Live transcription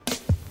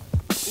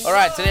All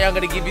right, today I'm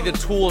going to give you the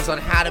tools on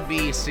how to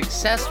be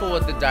successful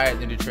with the diet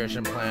and the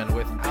nutrition plan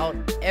without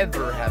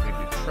ever having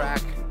to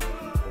track,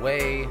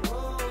 weigh,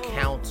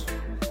 count,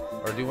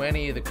 or do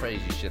any of the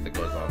crazy shit that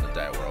goes on in the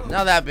diet world.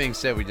 Now, that being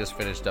said, we just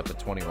finished up a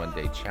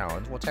 21-day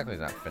challenge. Well,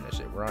 technically not finished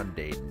it. We're on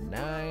day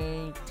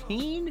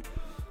 19.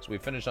 So we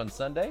finished on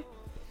Sunday.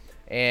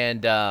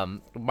 And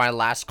my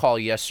last call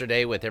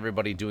yesterday with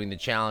everybody doing the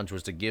challenge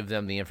was to give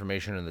them the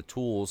information and the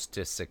tools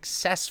to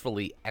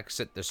successfully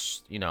exit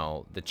this,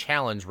 the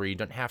challenge where you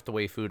don't have to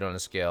weigh food on a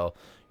scale.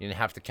 You don't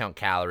have to count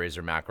calories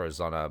or macros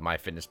on a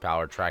MyFitnessPal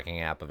or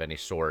tracking app of any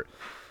sort.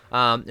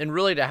 And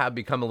really to have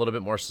become a little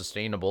bit more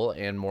sustainable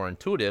and more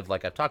intuitive,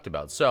 like I've talked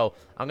about. So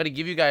I'm going to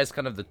give you guys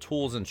kind of the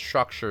tools and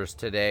structures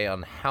today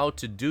on how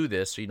to do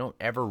this so you don't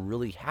ever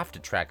really have to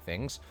track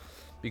things.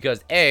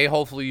 Because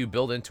hopefully you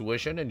build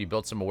intuition and you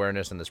build some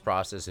awareness in this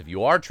process if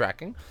you are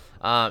tracking.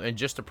 And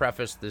just to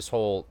preface this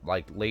whole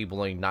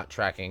labeling, not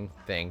tracking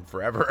thing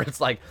forever,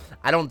 it's I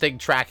don't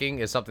think tracking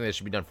is something that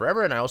should be done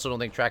forever. And I also don't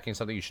think tracking is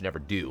something you should never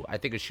do. I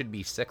think it should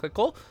be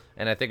cyclical.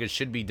 And I think it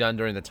should be done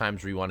during the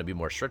times where you want to be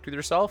more strict with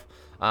yourself.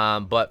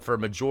 But for a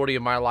majority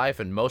of my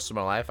life and most of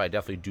my life, I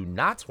definitely do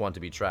not want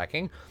to be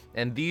tracking.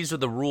 And these are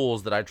the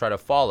rules that I try to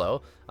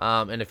follow.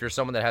 And if you're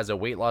someone that has a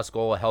weight loss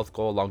goal, a health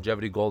goal,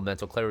 longevity goal,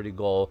 mental clarity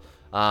goal,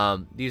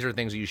 these are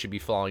things that you should be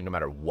following no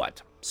matter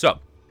what. So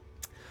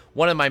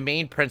one of my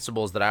main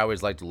principles that I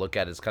always like to look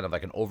at is kind of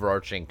like an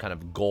overarching kind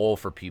of goal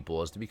for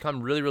people is to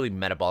become really, really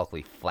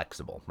metabolically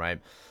flexible, right?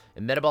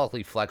 And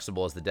metabolically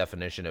flexible is the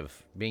definition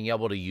of being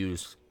able to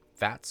use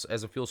fats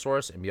as a fuel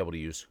source and be able to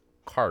use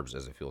carbs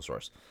as a fuel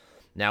source.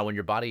 Now, when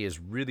your body is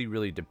really,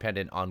 really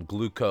dependent on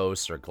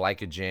glucose or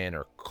glycogen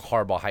or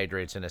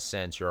carbohydrates in a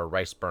sense, you're a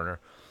rice burner,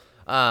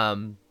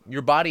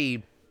 your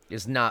body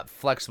is not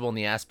flexible in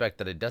the aspect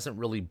that it doesn't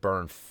really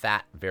burn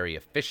fat very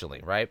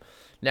efficiently, right?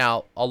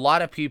 Now, a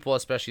lot of people,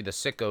 especially the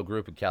sicko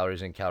group of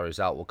calories in, calories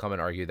out, will come and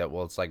argue that,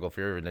 well, if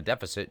you're in a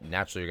deficit,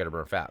 naturally you're going to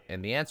burn fat.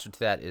 And the answer to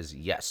that is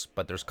yes,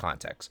 but there's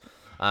context.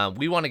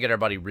 We want to get our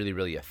body really,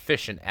 really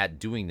efficient at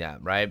doing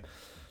that, right?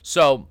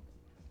 So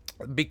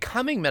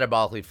becoming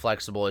metabolically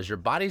flexible is your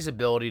body's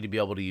ability to be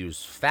able to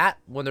use fat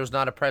when there's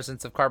not a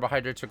presence of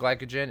carbohydrates or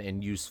glycogen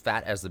and use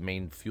fat as the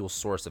main fuel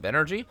source of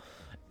energy,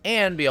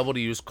 and be able to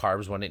use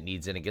carbs when it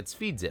needs it and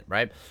feeds it,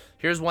 right?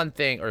 Here's one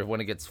thing, or when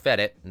it gets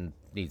fed it and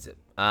needs it.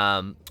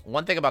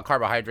 One thing about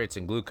carbohydrates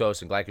and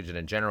glucose and glycogen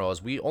in general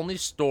is we only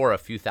store a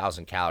few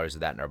thousand calories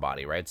of that in our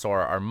body, right? So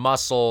our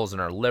muscles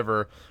and our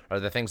liver are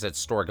the things that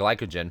store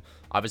glycogen.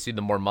 Obviously,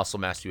 the more muscle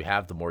mass you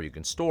have, the more you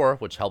can store,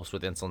 which helps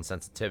with insulin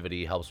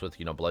sensitivity, helps with,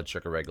 blood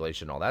sugar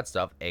regulation, all that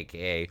stuff,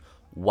 aka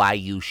why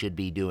you should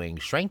be doing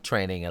strength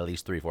training at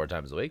least 3-4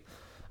 times a week,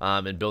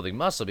 and building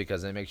muscle,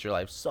 because it makes your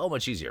life so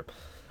much easier.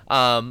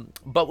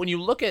 But when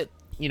you look at,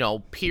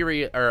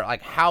 period, or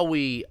how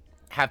we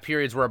have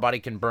periods where our body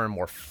can burn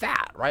more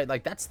fat, right?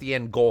 That's the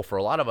end goal for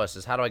a lot of us,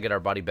 is how do I get our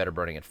body better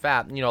burning at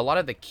fat? A lot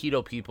of the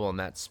keto people in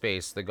that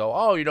space, they go,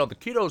 oh, the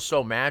keto is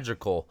so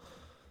magical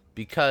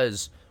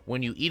because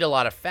when you eat a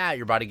lot of fat,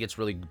 your body gets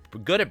really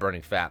good at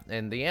burning fat.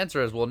 And the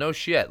answer is, well, no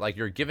shit.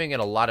 You're giving it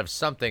a lot of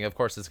something. Of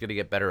course, it's going to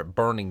get better at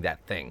burning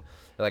that thing.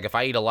 If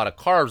I eat a lot of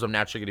carbs, I'm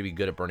naturally going to be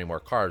good at burning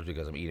more carbs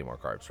because I'm eating more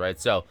carbs, right?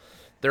 So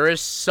there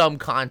is some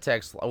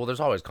context. Well,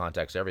 there's always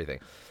context to everything.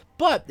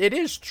 But it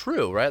is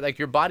true, right?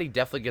 Your body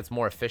definitely gets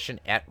more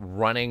efficient at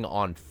running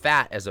on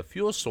fat as a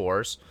fuel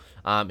source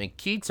and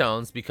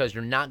ketones because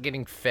you're not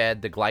getting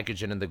fed the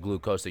glycogen and the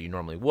glucose that you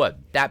normally would.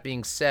 That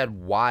being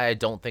said, why I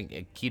don't think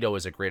keto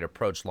is a great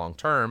approach long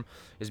term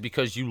is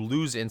because you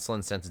lose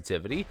insulin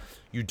sensitivity.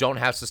 You don't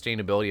have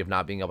sustainability of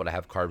not being able to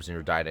have carbs in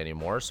your diet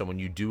anymore. So when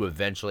you do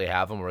eventually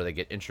have them, or they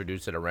get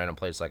introduced at a random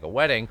place like a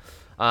wedding,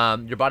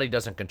 your body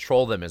doesn't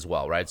control them as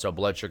well, right? So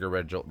blood sugar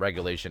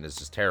regulation is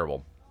just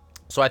terrible.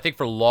 So I think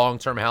for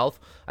long-term health,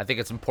 I think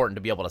it's important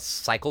to be able to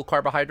cycle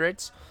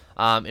carbohydrates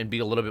and be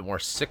a little bit more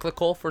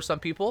cyclical for some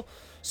people.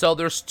 So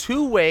there's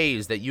 2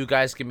 ways that you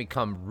guys can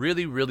become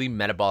really, really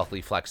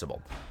metabolically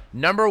flexible.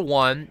 Number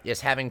 1 is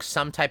having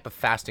some type of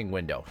fasting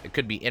window. It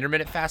could be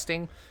intermittent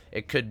fasting.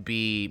 It could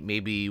be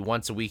maybe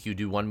once a week you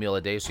do 1 meal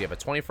a day, so you have a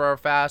 24-hour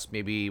fast.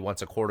 Maybe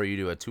once a quarter you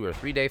do a 2 or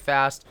 3 day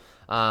fast.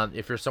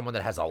 If you're someone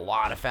that has a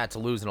lot of fat to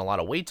lose and a lot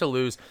of weight to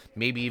lose,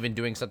 maybe even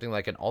doing something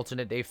like an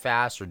alternate day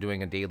fast or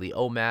doing a daily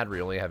OMAD where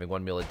you're only having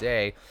 1 meal a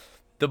day.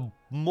 The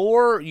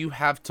more you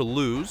have to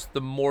lose,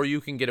 the more you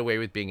can get away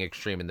with being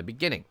extreme in the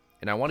beginning.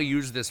 And I want to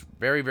use this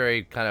very,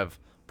 very kind of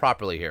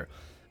properly here.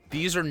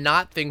 These are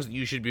not things that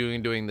you should be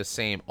doing the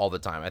same all the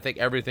time. I think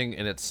everything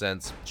in its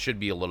sense should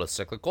be a little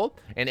cyclical,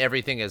 and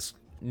everything is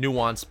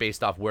nuanced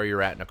based off where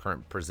you're at in a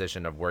current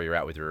position of where you're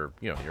at with your,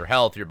 your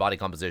health, your body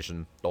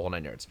composition, the whole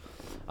 9 yards.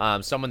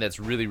 Someone that's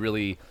really,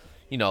 really,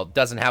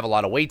 doesn't have a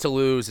lot of weight to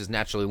lose, is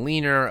naturally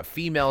leaner,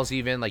 females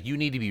even, you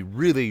need to be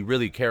really,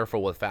 really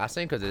careful with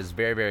fasting because it is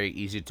very, very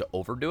easy to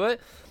overdo it.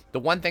 The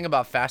one thing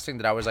about fasting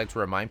that I always like to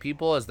remind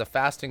people is the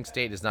fasting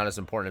state is not as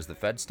important as the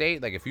fed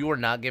state. If you are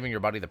not giving your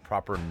body the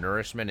proper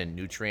nourishment and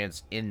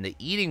nutrients in the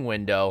eating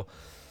window,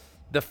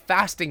 the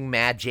fasting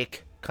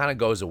magic kind of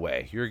goes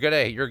away. You're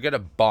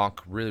gonna bonk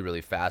really,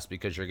 really fast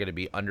because you're gonna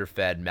be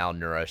underfed,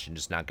 malnourished, and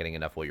just not getting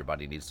enough what your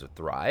body needs to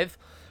thrive.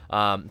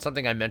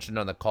 Something I mentioned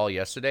on the call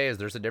yesterday is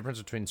there's a difference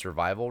between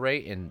survival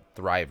rate and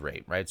thrive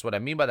rate, right? So what I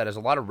mean by that is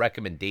a lot of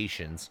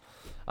recommendations.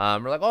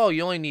 We're like, oh,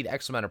 you only need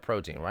X amount of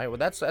protein, right? Well,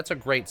 that's a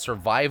great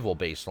survival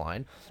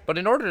baseline. But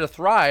in order to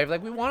thrive,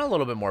 like, we want a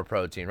little bit more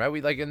protein, right?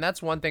 And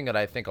that's one thing that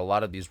I think a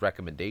lot of these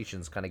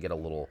recommendations kind of get a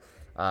little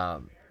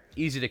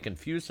easy to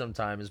confuse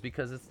sometimes, is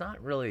because it's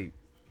not really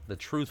the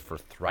truth for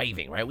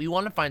thriving, right? We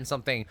want to find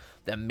something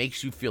that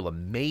makes you feel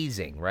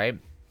amazing, right?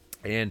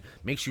 And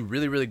makes you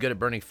really, really good at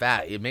burning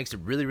fat. It makes it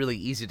really, really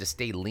easy to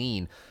stay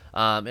lean.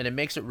 And it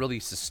makes it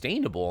really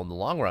sustainable in the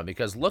long run,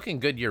 because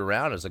looking good year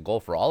round is a goal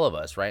for all of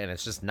us, right? And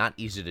it's just not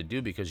easy to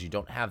do because you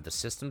don't have the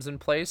systems in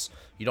place.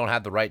 You don't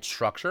have the right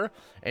structure,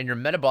 and you're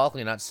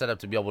metabolically not set up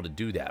to be able to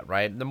do that,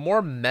 right? The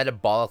more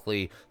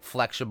metabolically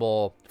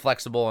flexible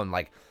and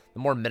like the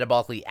more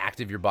metabolically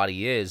active your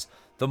body is,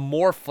 the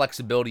more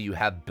flexibility you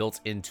have built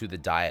into the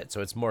diet.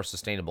 So it's more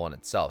sustainable in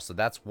itself. So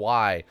that's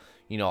why,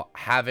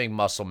 having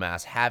muscle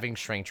mass, having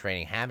strength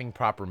training, having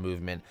proper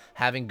movement,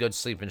 having good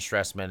sleep and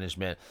stress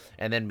management,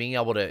 and then being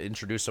able to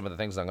introduce some of the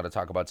things I'm going to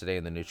talk about today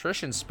in the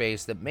nutrition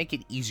space that make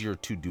it easier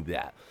to do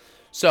that.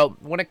 So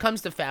when it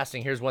comes to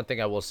fasting, here's one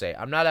thing I will say.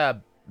 I'm not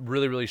a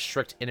really, really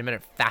strict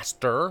intermittent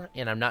faster,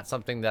 and I'm not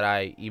something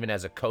that even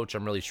as a coach,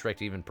 I'm really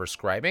strict even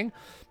prescribing.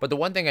 But the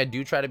one thing I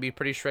do try to be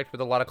pretty strict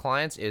with a lot of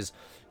clients is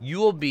you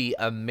will be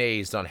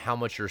amazed on how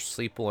much your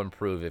sleep will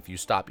improve if you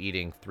stop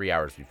eating 3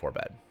 hours before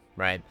bed,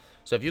 right?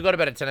 So if you go to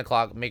bed at 10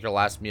 o'clock, make your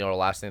last meal or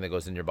last thing that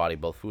goes in your body,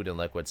 both food and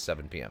liquids,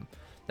 7 p.m.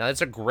 Now,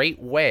 that's a great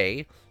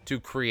way to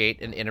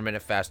create an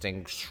intermittent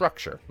fasting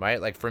structure, right?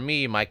 Like for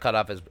me, my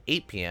cutoff is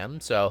 8 p.m.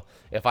 So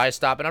if I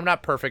stop, and I'm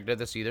not perfect at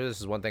this either.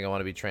 This is one thing I want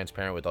to be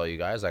transparent with all you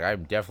guys. Like,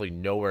 I'm definitely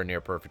nowhere near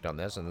perfect on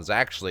this. And it's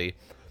actually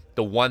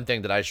the one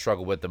thing that I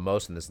struggled with the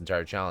most in this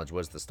entire challenge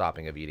was the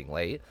stopping of eating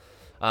late.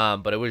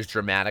 But it was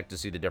dramatic to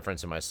see the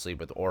difference in my sleep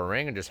with Oura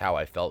Ring and just how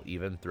I felt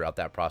even throughout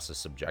that process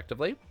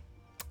subjectively.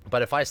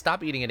 But if I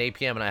stop eating at 8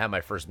 p.m. and I have my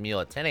first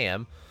meal at 10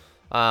 a.m.,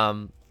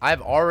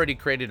 I've already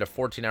created a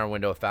 14-hour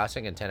window of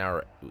fasting and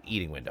 10-hour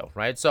eating window,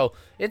 right? So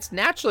it's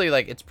naturally,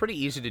 like, it's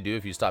pretty easy to do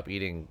if you stop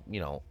eating,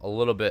 a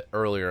little bit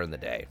earlier in the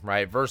day,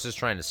 right? Versus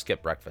trying to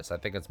skip breakfast. I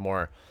think it's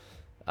more,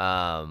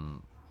 I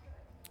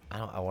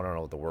don't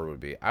know what the word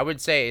would be. I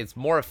would say it's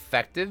more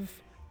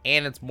effective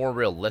and it's more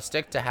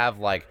realistic to have,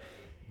 like,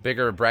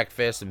 bigger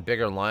breakfast and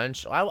bigger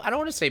lunch. I don't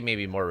want to say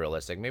maybe more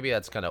realistic. Maybe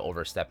that's kind of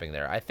overstepping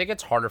there. I think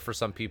it's harder for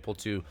some people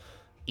to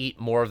eat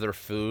more of their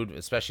food,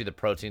 especially the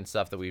protein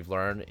stuff that we've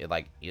learned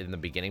like in the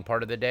beginning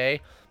part of the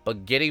day,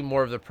 but getting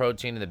more of the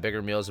protein in the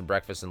bigger meals and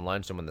breakfast and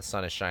lunch and when the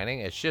sun is shining,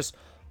 it's just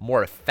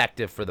more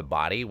effective for the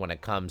body when it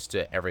comes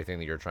to everything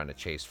that you're trying to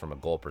chase from a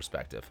goal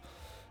perspective.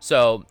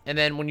 So, and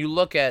then when you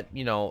look at,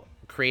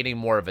 creating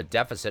more of a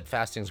deficit,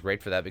 fasting is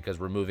great for that, because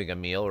removing a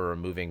meal or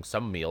removing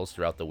some meals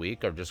throughout the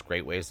week are just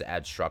great ways to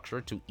add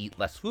structure to eat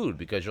less food,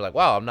 because you're like,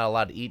 wow, I'm not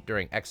allowed to eat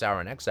during X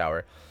hour and X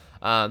hour.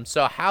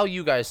 So how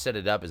you guys set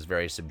it up is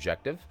very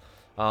subjective.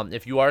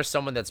 If you are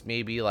someone that's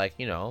maybe like,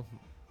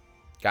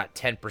 got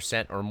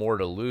 10% or more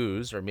to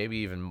lose, or maybe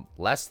even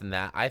less than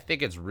that, I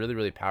think it's really,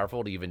 really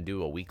powerful to even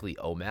do a weekly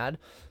OMAD.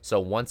 So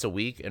once a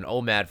week, an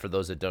OMAD, for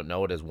those that don't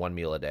know it, is one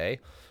meal a day.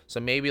 So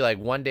maybe like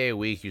one day a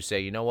week, you say,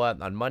 you know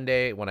what, on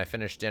Monday, when I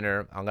finish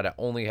dinner, I'm going to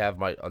only have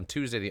on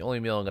Tuesday, the only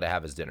meal I'm going to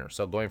have is dinner.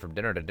 So going from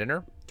dinner to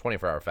dinner,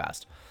 24-hour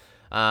fast.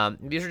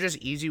 These are just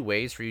easy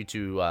ways for you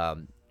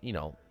to,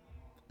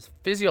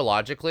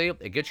 physiologically,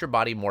 it gets your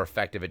body more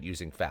effective at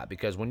using fat,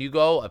 because when you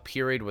go a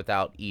period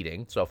without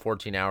eating, so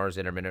 14 hours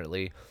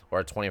intermittently, or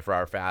a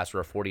 24-hour fast,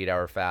 or a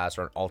 48-hour fast,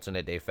 or an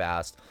alternate day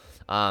fast,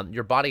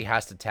 your body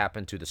has to tap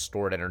into the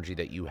stored energy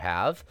that you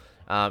have,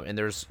 and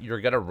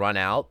you're going to run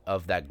out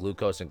of that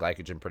glucose and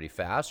glycogen pretty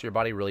fast. Your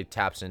body really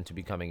taps into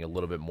becoming a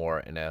little bit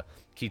more in a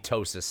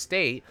ketosis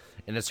state,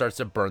 and it starts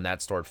to burn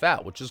that stored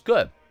fat, which is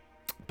good.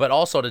 But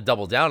also, to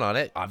double down on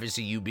it,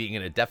 obviously you being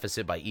in a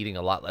deficit by eating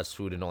a lot less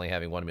food and only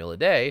having one meal a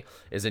day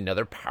is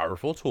another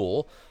powerful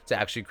tool to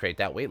actually create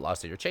that weight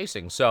loss that you're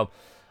chasing. So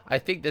I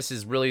think this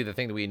is really the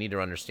thing that we need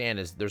to understand,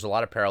 is there's a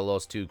lot of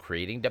parallels to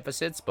creating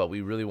deficits, but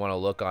we really want to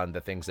look on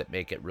the things that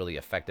make it really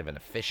effective and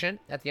efficient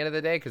at the end of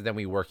the day, because then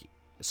we work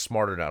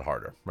smarter, not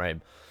harder, right?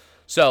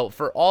 So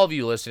for all of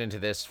you listening to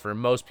this, for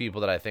most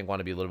people that I think want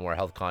to be a little more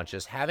health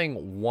conscious,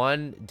 having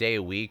one day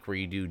a week where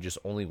you do just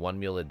only one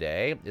meal a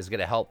day is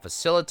going to help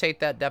facilitate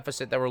that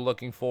deficit that we're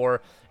looking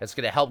for. It's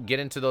going to help get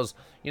into those,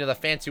 the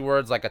fancy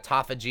words like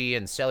autophagy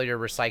and cellular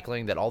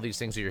recycling that all these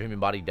things that your human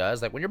body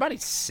does. Like when your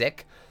body's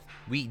sick,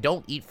 we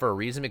don't eat for a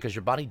reason because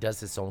your body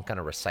does its own kind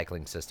of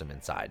recycling system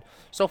inside.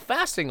 So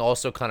fasting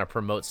also kind of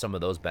promotes some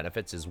of those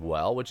benefits as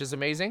well, which is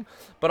amazing.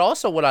 But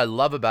also what I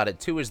love about it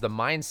too is the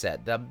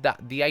mindset.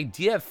 The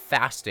idea of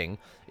fasting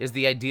is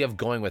the idea of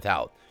going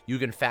without. You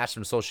can fast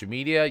from social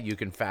media, you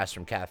can fast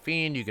from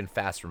caffeine, you can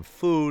fast from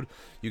food,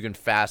 you can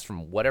fast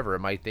from whatever it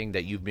might think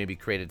that you've maybe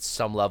created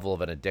some level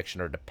of an addiction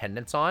or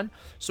dependence on.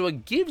 So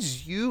it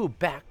gives you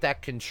back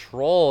that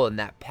control and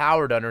that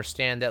power to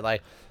understand that,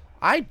 like,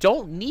 I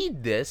don't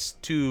need this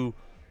to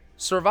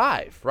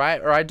survive,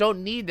 right? Or I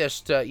don't need this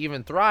to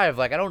even thrive.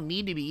 Like, I don't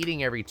need to be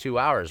eating every 2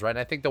 hours, right? And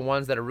I think the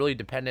ones that are really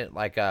dependent,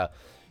 like,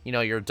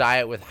 your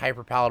diet with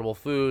hyperpalatable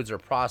foods or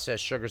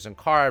processed sugars and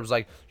carbs,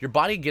 like, your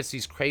body gets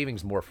these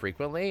cravings more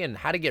frequently. And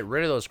how to get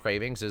rid of those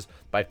cravings is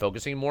by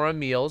focusing more on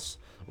meals,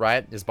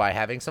 right? Is by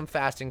having some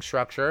fasting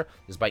structure,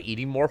 is by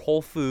eating more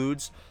whole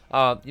foods,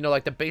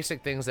 like the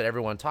basic things that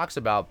everyone talks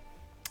about.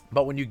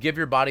 But when you give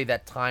your body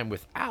that time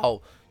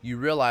without, you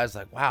realize,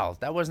 like, wow,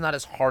 that was not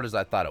as hard as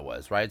I thought it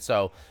was, right?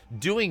 So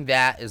doing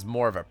that is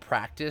more of a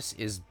practice,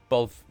 is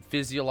both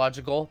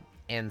physiological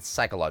and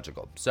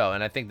psychological. So,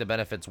 and I think the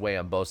benefits weigh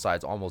on both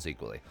sides almost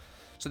equally.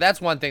 So that's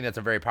one thing that's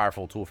a very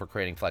powerful tool for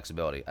creating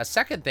flexibility. A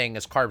second thing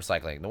is carb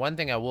cycling. The one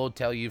thing I will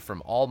tell you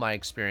from all my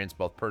experience,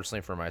 both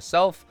personally for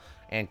myself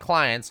and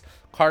clients,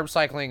 carb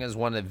cycling is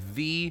one of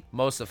the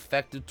most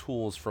effective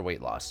tools for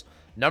weight loss.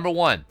 Number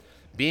one,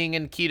 being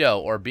in keto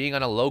or being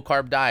on a low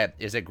carb diet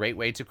is a great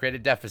way to create a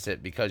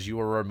deficit because you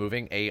are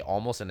removing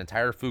almost an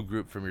entire food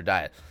group from your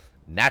diet.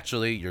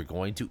 Naturally, you're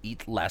going to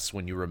eat less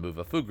when you remove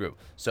a food group.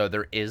 So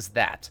there is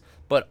that.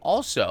 But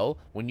also,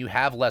 when you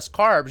have less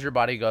carbs, your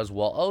body goes,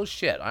 well, oh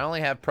shit, I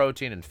only have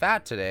protein and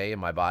fat today in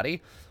my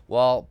body.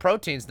 Well,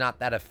 protein's not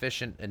that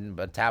efficient in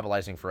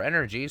metabolizing for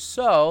energy,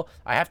 so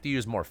I have to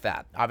use more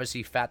fat.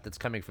 Obviously, fat that's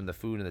coming from the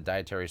food and the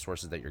dietary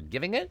sources that you're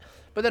giving it,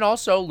 but then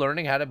also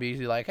learning how to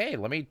be like, hey,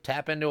 let me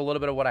tap into a little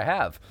bit of what I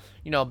have.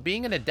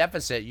 Being in a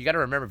deficit, you got to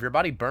remember, if your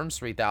body burns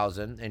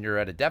 3,000 and you're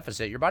at a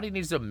deficit, your body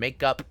needs to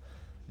make up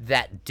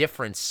that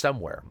difference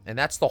somewhere. And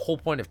that's the whole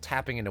point of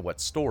tapping into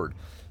what's stored.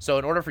 So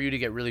in order for you to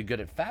get really good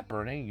at fat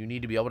burning, you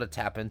need to be able to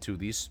tap into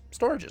these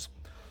storages.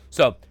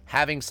 So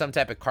having some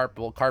type of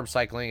carb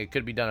cycling, it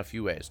could be done a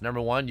few ways.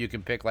 Number one, you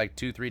can pick like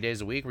 2-3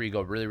 days a week where you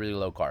go really, really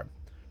low carb,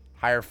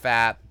 higher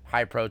fat,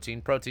 high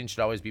protein. Protein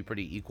should always be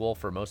pretty equal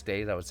for most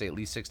days. I would say at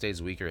least 6 days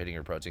a week you're hitting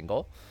your protein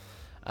goal.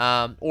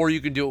 Or you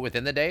can do it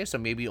within the day. So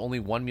maybe only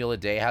one meal a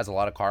day has a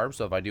lot of carbs.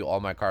 So if I do all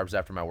my carbs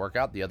after my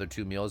workout, the other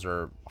 2 meals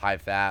are high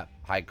fat,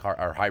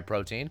 high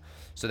protein.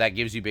 So that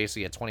gives you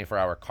basically a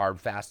 24-hour carb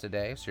fast a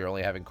day. So you're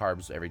only having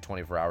carbs every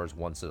 24 hours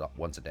once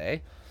a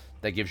day.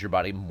 That gives your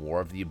body more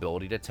of the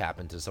ability to tap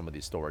into some of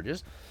these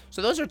storages.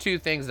 So those are 2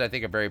 things that I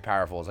think are very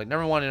powerful. It's like,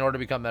 number one, in order to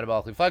become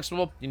metabolically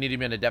flexible, you need to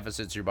be in a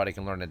deficit so your body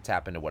can learn to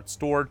tap into what's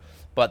stored.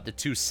 But the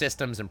 2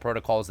 systems and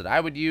protocols that I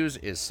would use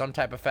is some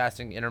type of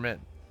fasting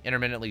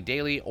intermittently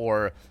daily,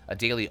 or a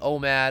daily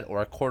OMAD,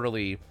 or a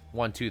quarterly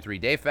 1-2-3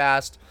 day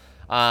fast.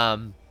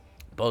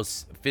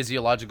 Both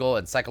physiological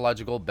and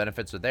psychological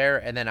benefits are there.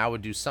 And then I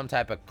would do some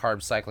type of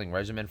carb cycling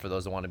regimen for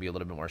those that want to be a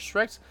little bit more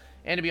strict.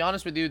 And to be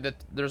honest with you, that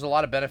there's a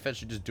lot of benefits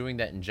to just doing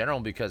that in general,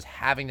 because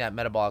having that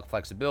metabolic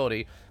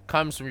flexibility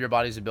comes from your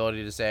body's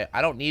ability to say,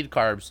 I don't need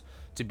carbs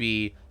to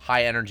be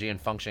high energy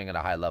and functioning at a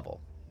high level.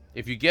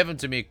 If you give them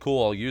to me,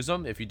 cool, I'll use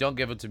them. If you don't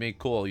give them to me,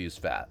 cool, I'll use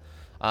fat.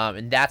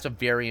 And that's a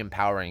very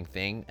empowering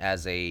thing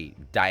as a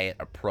diet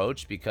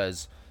approach,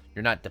 because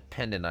you're not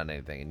dependent on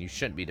anything, and you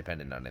shouldn't be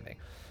dependent on anything.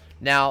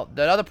 Now,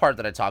 the other part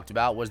that I talked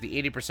about was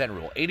the 80%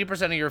 rule.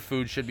 80% of your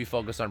food should be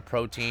focused on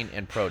protein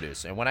and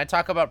produce. And when I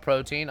talk about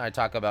protein, I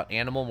talk about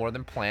animal more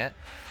than plant.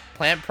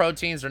 Plant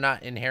proteins are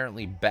not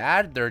inherently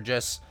bad.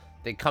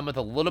 They come with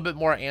a little bit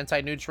more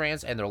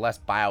anti-nutrients, and they're less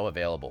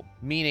bioavailable.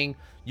 Meaning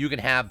you can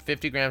have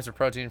 50 grams of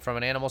protein from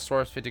an animal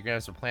source, 50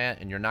 grams of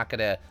plant, and you're not going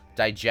to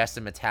digest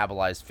and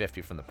metabolize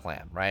 50 from the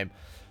plant, right?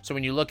 So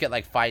when you look at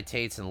like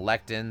phytates and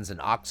lectins and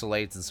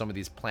oxalates and some of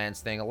these plants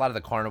things, a lot of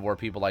the carnivore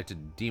people like to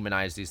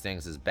demonize these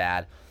things as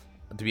bad.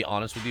 To be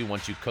honest with you,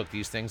 once you cook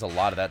these things, a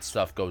lot of that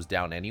stuff goes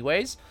down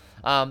anyways.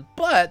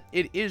 But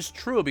it is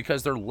true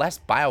because they're less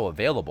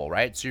bioavailable,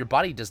 right? So your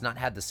body does not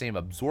have the same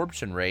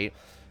absorption rate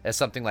as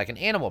something like an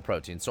animal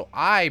protein. So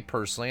I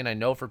personally, and I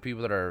know for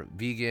people that are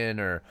vegan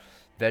or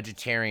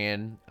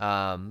vegetarian,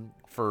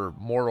 for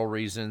moral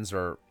reasons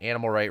or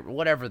animal right,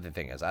 whatever the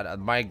thing is.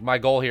 My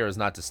goal here is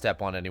not to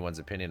step on anyone's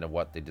opinion of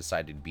what they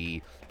decide to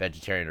be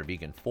vegetarian or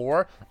vegan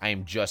for. I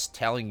am just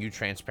telling you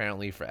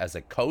transparently as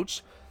a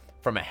coach,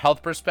 from a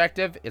health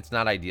perspective, it's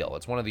not ideal.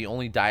 It's one of the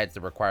only diets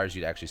that requires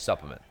you to actually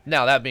supplement.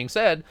 Now, that being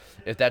said,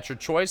 if that's your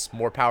choice,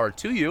 more power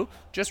to you.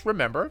 Just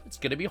remember, it's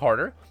going to be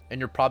harder, and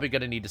you're probably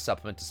going to need to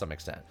supplement to some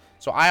extent.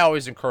 So I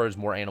always encourage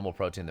more animal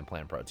protein than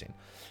plant protein.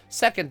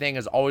 Second thing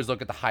is always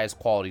look at the highest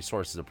quality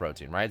sources of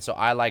protein, right? So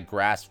I like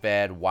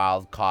grass-fed,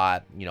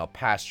 wild-caught,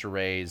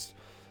 pasture-raised,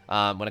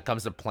 When it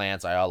comes to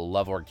plants, I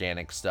love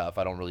organic stuff.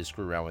 I don't really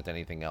screw around with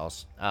anything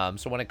else.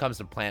 So when it comes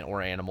to plant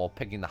or animal,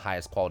 picking the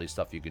highest quality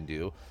stuff you can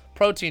do.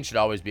 Protein should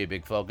always be a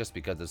big focus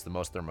because it's the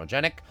most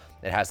thermogenic.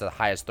 It has the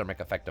highest thermic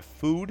effect of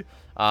food.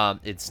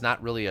 It's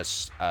not really a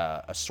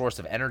source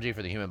of energy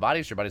for the human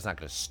body, so your body's not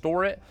going to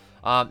store it.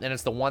 And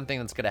it's the one thing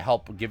that's going to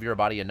help give your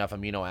body enough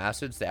amino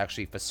acids to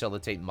actually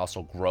facilitate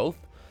muscle growth.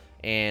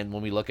 And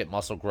when we look at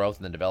muscle growth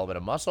and the development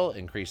of muscle, it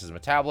increases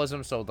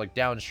metabolism. So like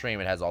downstream,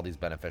 it has all these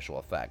beneficial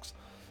effects.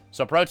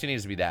 So protein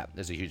needs to be that.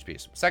 Is a huge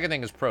piece. Second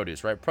thing is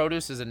produce, right?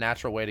 Produce is a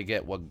natural way to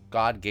get what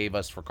God gave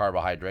us for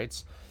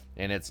carbohydrates.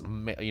 And it's,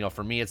 you know,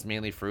 for me, it's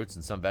mainly fruits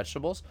and some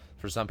vegetables.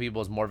 For some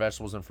people, it's more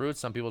vegetables and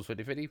fruits. Some people, it's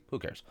 50-50. Who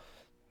cares?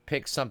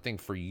 Pick something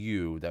for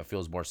you that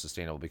feels more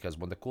sustainable, because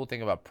the cool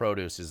thing about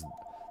produce is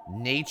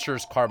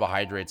nature's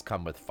carbohydrates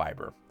come with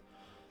fiber.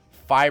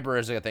 Fiber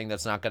is a thing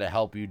that's not going to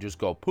help you just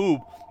go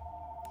poop.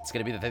 It's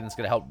going to be the thing that's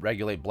going to help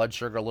regulate blood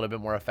sugar a little bit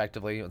more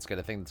effectively. It's going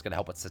to the thing that's going to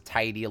help with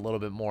satiety a little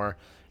bit more.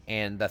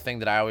 And the thing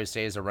that I always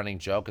say is a running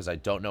joke is I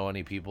don't know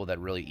any people that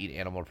really eat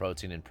animal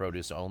protein and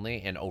produce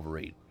only and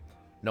overeat.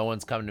 No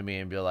one's come to me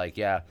and be like,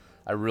 yeah,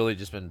 I really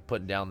just been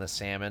putting down this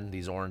salmon,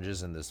 these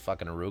oranges, and this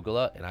fucking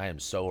arugula, and I am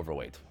so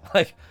overweight.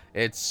 Like,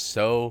 it's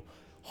so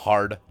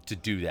hard to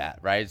do that,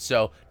 right?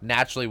 So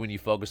naturally, when you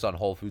focus on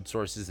whole food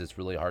sources, it's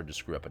really hard to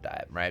screw up a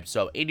diet, right?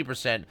 So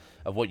 80%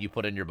 of what you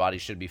put in your body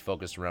should be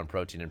focused around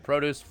protein and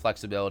produce.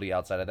 Flexibility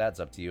outside of that's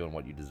up to you and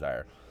what you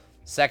desire.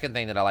 Second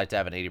thing that I like to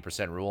have an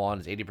 80% rule on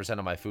is 80%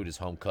 of my food is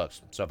home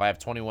cooked. So if I have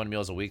 21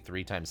 meals a week,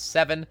 3 times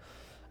 7,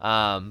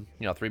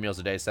 3 meals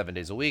a day, 7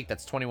 days a week,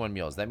 that's 21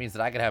 meals. That means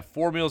that I could have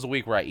 4 meals a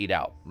week where I eat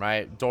out,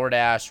 right?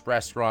 DoorDash,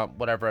 restaurant,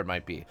 whatever it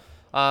might be.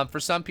 For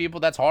some people,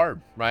 that's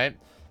hard, right?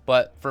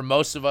 But for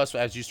most of us,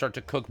 as you start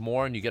to cook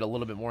more and you get a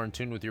little bit more in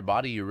tune with your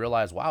body, you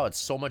realize, wow, it's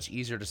so much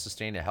easier to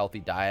sustain a healthy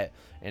diet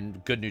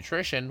and good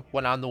nutrition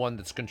when I'm the one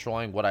that's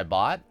controlling what I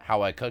bought,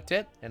 how I cooked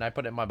it, and I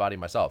put it in my body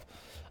myself.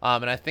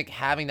 And I think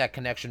having that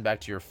connection back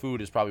to your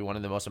food is probably one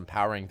of the most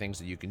empowering things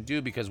that you can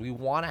do, because we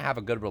want to have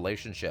a good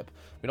relationship.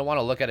 We don't want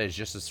to look at it as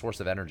just a source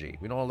of energy.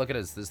 We don't want to look at it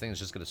as this thing is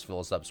just going to fill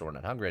us up so we're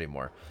not hungry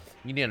anymore.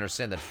 You need to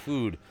understand that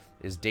food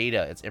is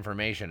data, it's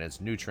information,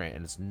 it's nutrient,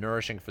 and it's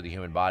nourishing for the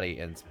human body,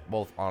 and it's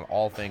both on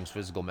all things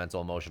physical,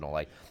 mental, emotional.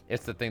 Like,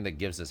 it's the thing that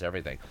gives us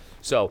everything.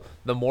 So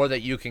the more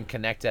that you can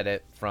connect at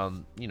it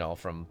from,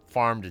 from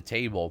farm to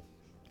table,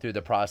 through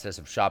the process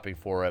of shopping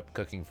for it,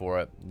 cooking for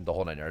it, the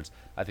whole 9 yards,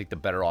 I think the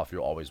better off you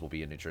always will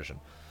be in nutrition.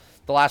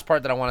 The last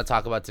part that I want to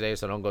talk about today,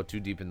 so I don't go too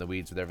deep in the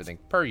weeds with everything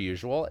per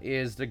usual,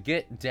 is to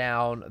get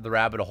down the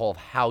rabbit hole of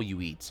how you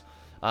eat.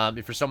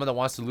 If you're someone that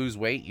wants to lose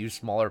weight, use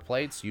smaller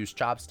plates, use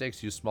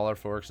chopsticks, use smaller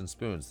forks and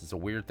spoons. It's a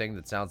weird thing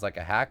that sounds like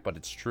a hack, but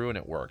it's true and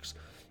it works.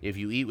 If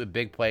you eat with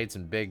big plates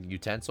and big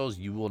utensils,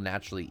 you will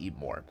naturally eat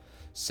more.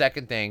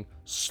 Second thing,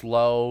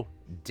 slow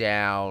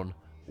down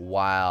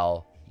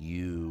while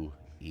you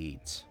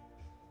eat.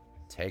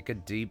 Take a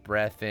deep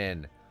breath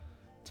in.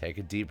 Take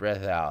a deep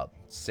breath out.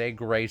 Say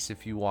grace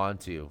if you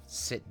want to.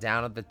 Sit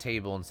down at the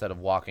table instead of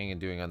walking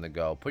and doing on the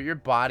go. Put your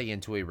body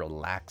into a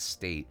relaxed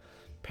state.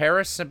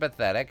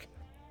 Parasympathetic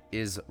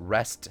is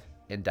rest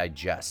and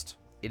digest.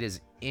 It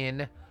is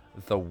in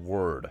the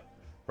word,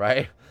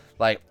 right?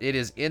 Like, it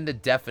is in the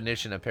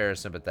definition of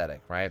parasympathetic,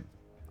 right?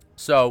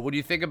 So when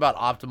you think about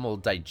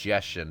optimal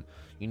digestion,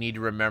 you need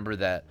to remember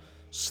that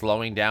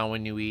slowing down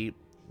when you eat,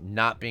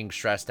 not being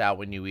stressed out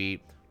when you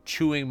eat,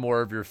 chewing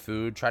more of your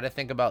food. Try to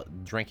think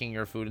about drinking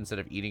your food instead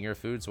of eating your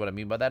food. So what I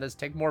mean by that is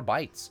take more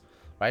bites,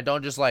 right?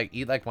 Don't just like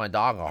eat like my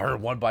dog,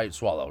 one bite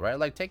swallow, right?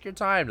 Like, take your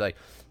time. Like,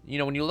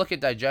 when you look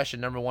at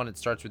digestion, number one, it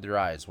starts with your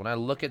eyes. When I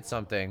look at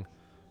something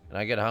and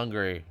I get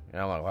hungry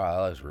and I'm like, wow,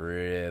 that looks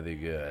really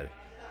good.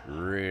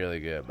 Really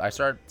good. I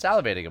start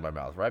salivating in my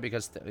mouth, right?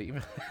 Because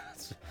even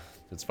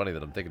it's funny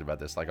that I'm thinking about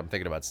this. Like, I'm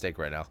thinking about steak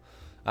right now.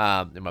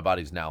 And my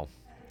body's now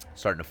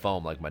starting to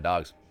foam like my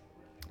dog's.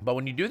 But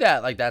when you do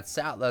that, like that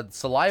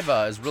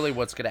saliva is really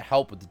what's going to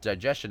help with the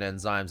digestion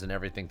enzymes and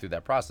everything through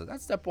that process.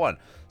 That's step one.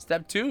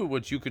 Step two,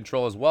 which you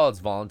control as well, it's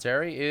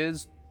voluntary,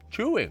 is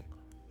chewing.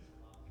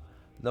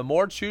 The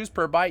more chews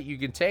per bite you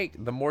can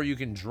take, the more you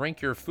can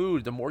drink your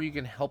food, the more you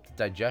can help the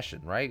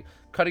digestion, right?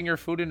 Cutting your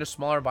food into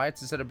smaller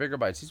bites instead of bigger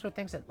bites. These are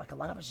things that like a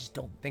lot of us just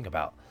don't think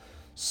about.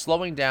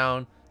 Slowing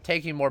down,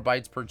 taking more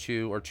bites per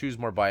chew, or choose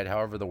more bite,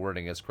 however the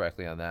wording is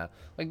correctly on that.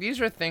 Like,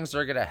 these are things that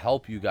are going to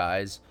help you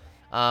guys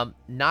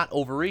not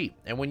overeat.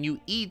 And when you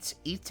eat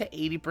to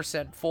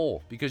 80%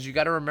 full, because you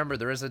got to remember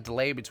there is a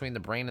delay between the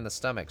brain and the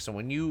stomach. So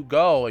when you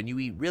go and you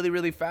eat really,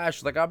 really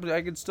fast, you're like,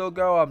 I can still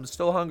go, I'm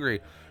still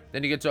hungry.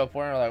 Then you get to a point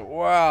where you're like,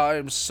 wow,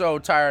 I'm so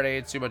tired, I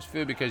ate too much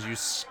food, because you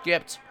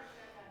skipped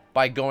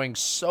by going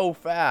so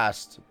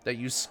fast that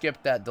you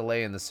skipped that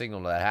delay in the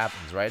signal that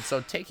happens, right?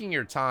 So taking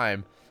your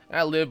time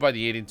I live by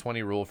the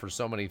 80-20 rule for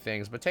so many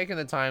things, but taking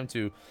the time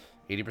to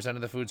 80%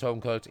 of the food's home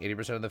cooked,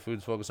 80% of the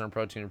food's focused on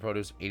protein and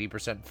produce,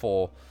 80%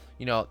 full,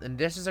 you know, and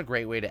this is a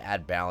great way to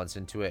add balance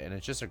into it, and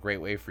it's just a great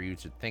way for you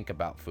to think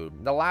about food.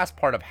 The last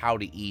part of how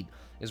to eat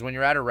is when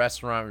you're at a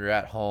restaurant, you're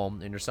at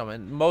home, and you're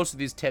and most of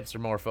these tips are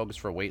more focused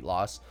for weight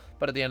loss,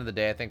 but at the end of the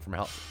day, I think from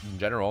health in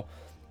general,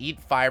 eat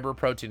fiber,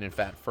 protein, and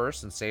fat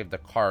first, and save the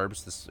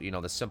carbs,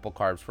 the simple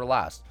carbs for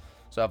last.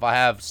 So if I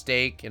have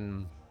steak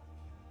and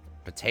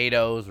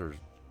potatoes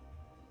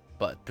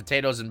but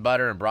potatoes and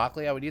butter and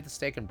broccoli, I would eat the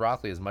steak and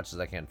broccoli as much as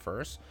I can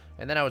first,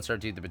 and then I would start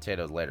to eat the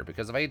potatoes later.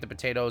 Because if I eat the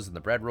potatoes and the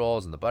bread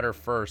rolls and the butter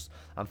first,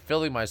 I'm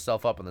filling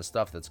myself up on the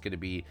stuff that's going to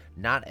be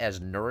not as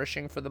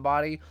nourishing for the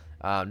body,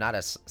 not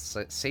as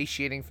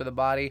satiating for the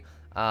body,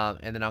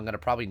 and then I'm going to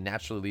probably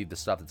naturally leave the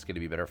stuff that's going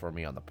to be better for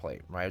me on the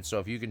plate, right? So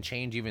if you can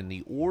change even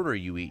the order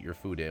you eat your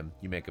food in,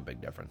 you make a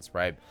big difference,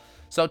 right?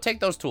 So take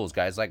those tools,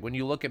 guys. Like when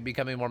you look at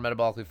becoming more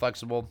metabolically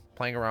flexible,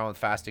 playing around with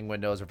fasting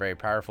windows are very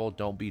powerful.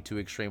 Don't be too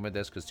extreme with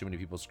this because too many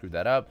people screw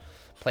that up.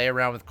 Play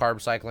around with carb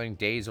cycling,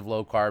 days of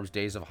low carbs,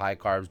 days of high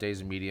carbs,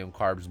 days of medium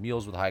carbs,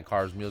 meals with high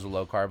carbs, meals with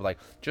low carb. Like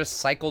just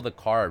cycle the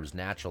carbs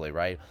naturally,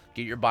 right?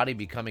 Get your body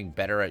becoming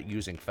better at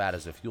using fat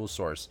as a fuel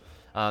source.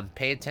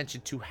 Pay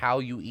attention to how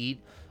you eat.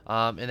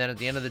 And then at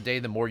the end of the day,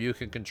 the more you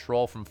can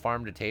control from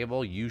farm to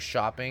table, you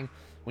shopping.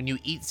 When you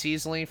eat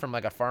seasonally from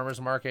like a farmer's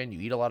market and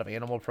you eat a lot of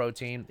animal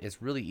protein,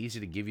 it's really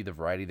easy to give you the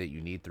variety that you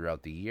need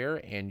throughout the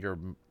year, and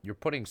you're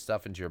putting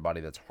stuff into your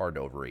body that's hard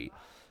to overeat.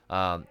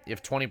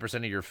 If 20%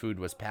 of your food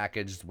was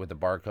packaged with a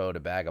barcode, a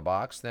bag, a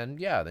box, then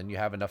yeah, then you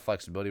have enough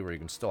flexibility where you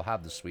can still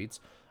have the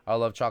sweets. I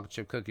love chocolate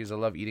chip cookies. I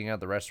love eating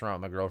at the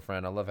restaurant with my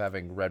girlfriend. I love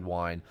having red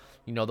wine.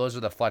 You know, those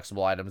are the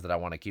flexible items that I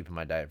want to keep in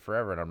my diet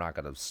forever, and I'm not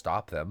going to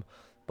stop them.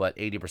 But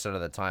 80%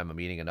 of the time, I'm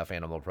eating enough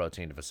animal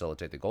protein to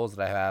facilitate the goals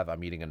that I have.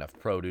 I'm eating enough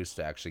produce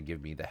to actually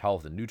give me the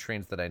health and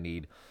nutrients that I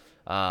need.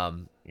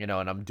 And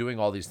I'm doing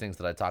all these things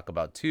that I talk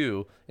about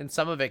too. And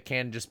some of it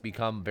can just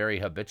become very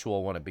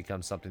habitual when it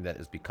becomes something that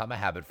has become a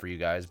habit for you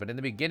guys. But in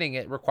the beginning,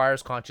 it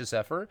requires conscious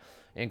effort.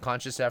 And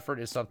conscious effort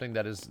is something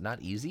that is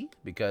not easy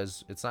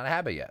because it's not a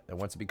habit yet. And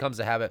once it becomes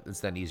a habit,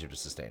 it's then easier to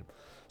sustain.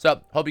 So,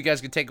 hope you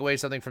guys can take away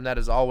something from that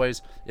as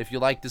always. If you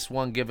like this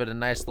one, give it a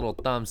nice little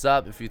thumbs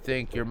up. If you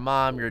think your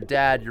mom, your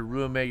dad, your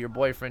roommate, your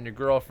boyfriend, your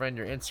girlfriend,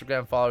 your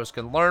Instagram followers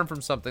can learn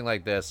from something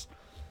like this,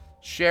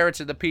 share it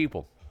to the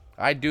people.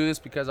 I do this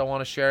because I want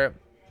to share it,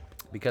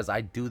 because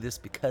I do this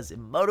because it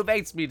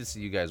motivates me to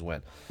see you guys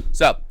win.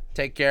 So,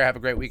 take care. Have a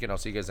great weekend. I'll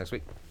see you guys next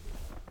week.